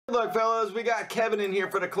Look, fellas, we got Kevin in here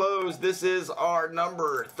for the close. This is our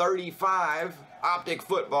number 35 Optic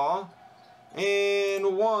football.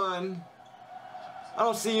 And 1. I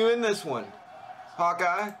don't see you in this one.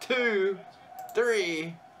 Hawkeye. 2,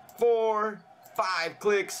 3, 4, 5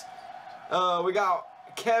 clicks. We got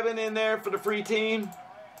Kevin in there for the free team.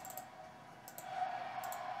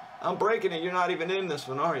 I'm breaking it. You're not even in this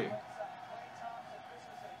one, are you?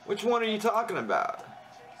 Which one are you talking about?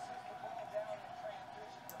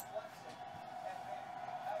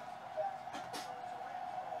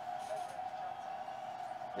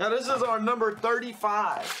 Now this is our number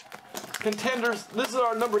 35. Contenders, this is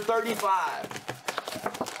our number 35.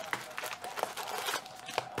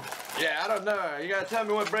 Yeah, I don't know. You gotta tell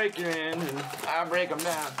me what break you're in, and I'll break them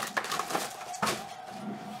down.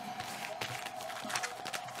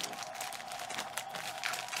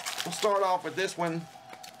 We'll start off with this one.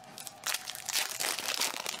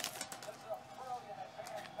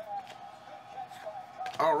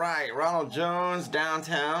 Alright, Ronald Jones,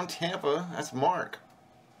 downtown Tampa. That's Mark.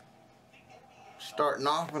 Starting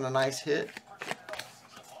off with a nice hit.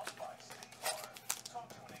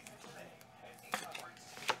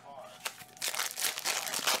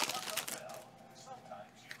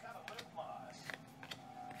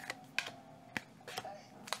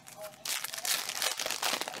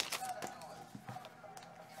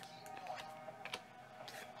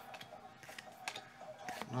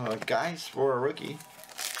 Guys for a rookie.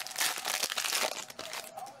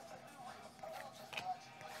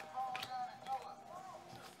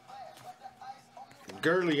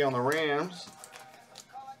 Gurley on the Rams.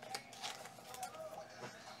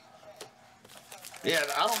 Yeah,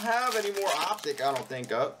 I don't have any more Optic, I don't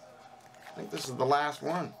think, up. I think this is the last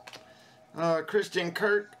one. Christian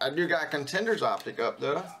Kirk. I do got Contenders Optic up,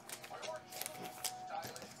 though.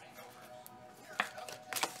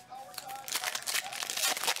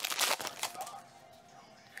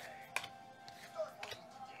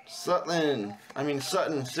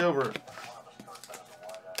 Sutton Silver.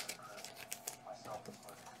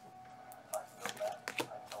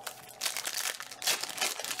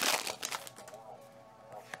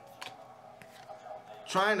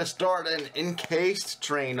 Trying to start an encased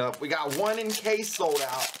train up. We got 1 encased sold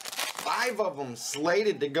out. 5 of them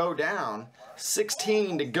slated to go down.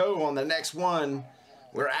 16 to go on the next one.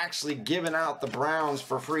 We're actually giving out the Browns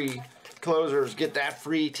for free. Closers get that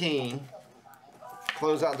free team.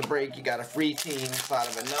 Close out the break, you got a free team inside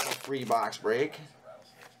of another free box break.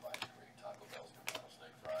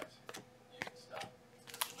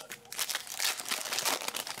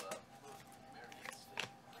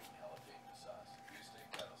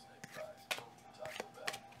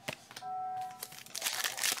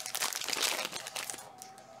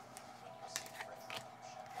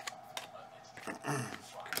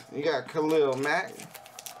 You got Khalil Mack.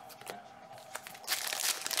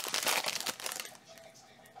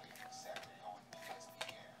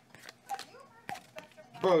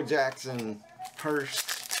 Bo Jackson, Hurst.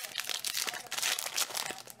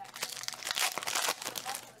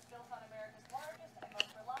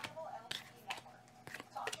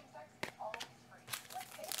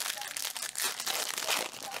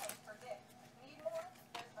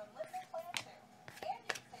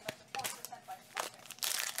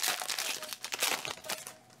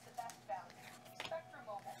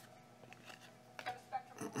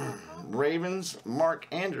 Ravens, Mark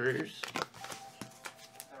Andrews.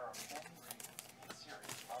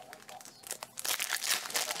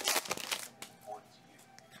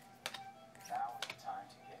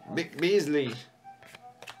 Big Beasley.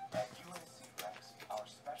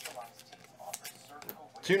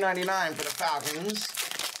 $2.99 for the Falcons.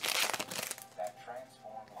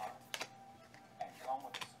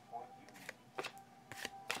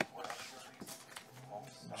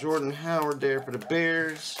 Jordan Howard there for the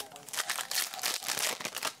Bears.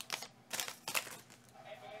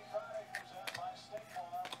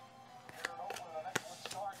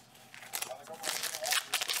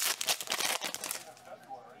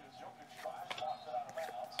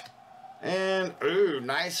 And, ooh,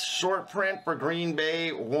 nice short print for Green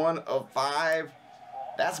Bay, 1 of 5.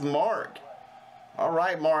 That's Mark. All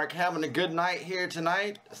right, Mark, having a good night here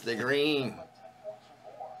tonight. It's the green.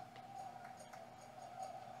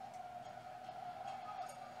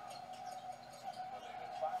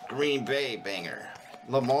 Green Bay banger.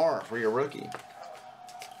 Lamar for your rookie.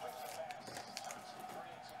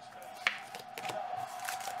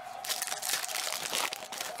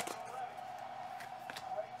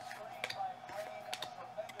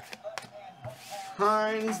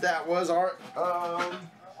 Hines, that was our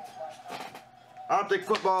Optic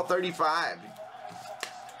Football 35.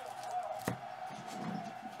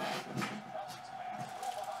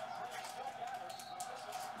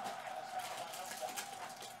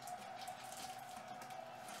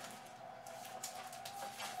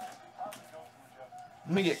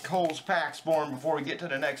 Let me get Cole's packs for him before we get to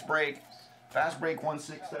the next break. Fast break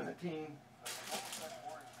 1617.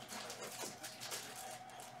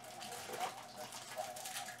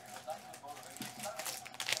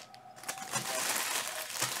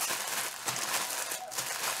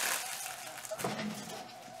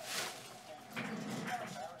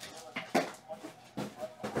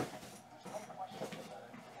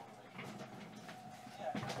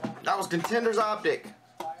 That was Contenders Optic.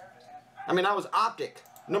 That was Optic,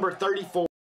 number 34.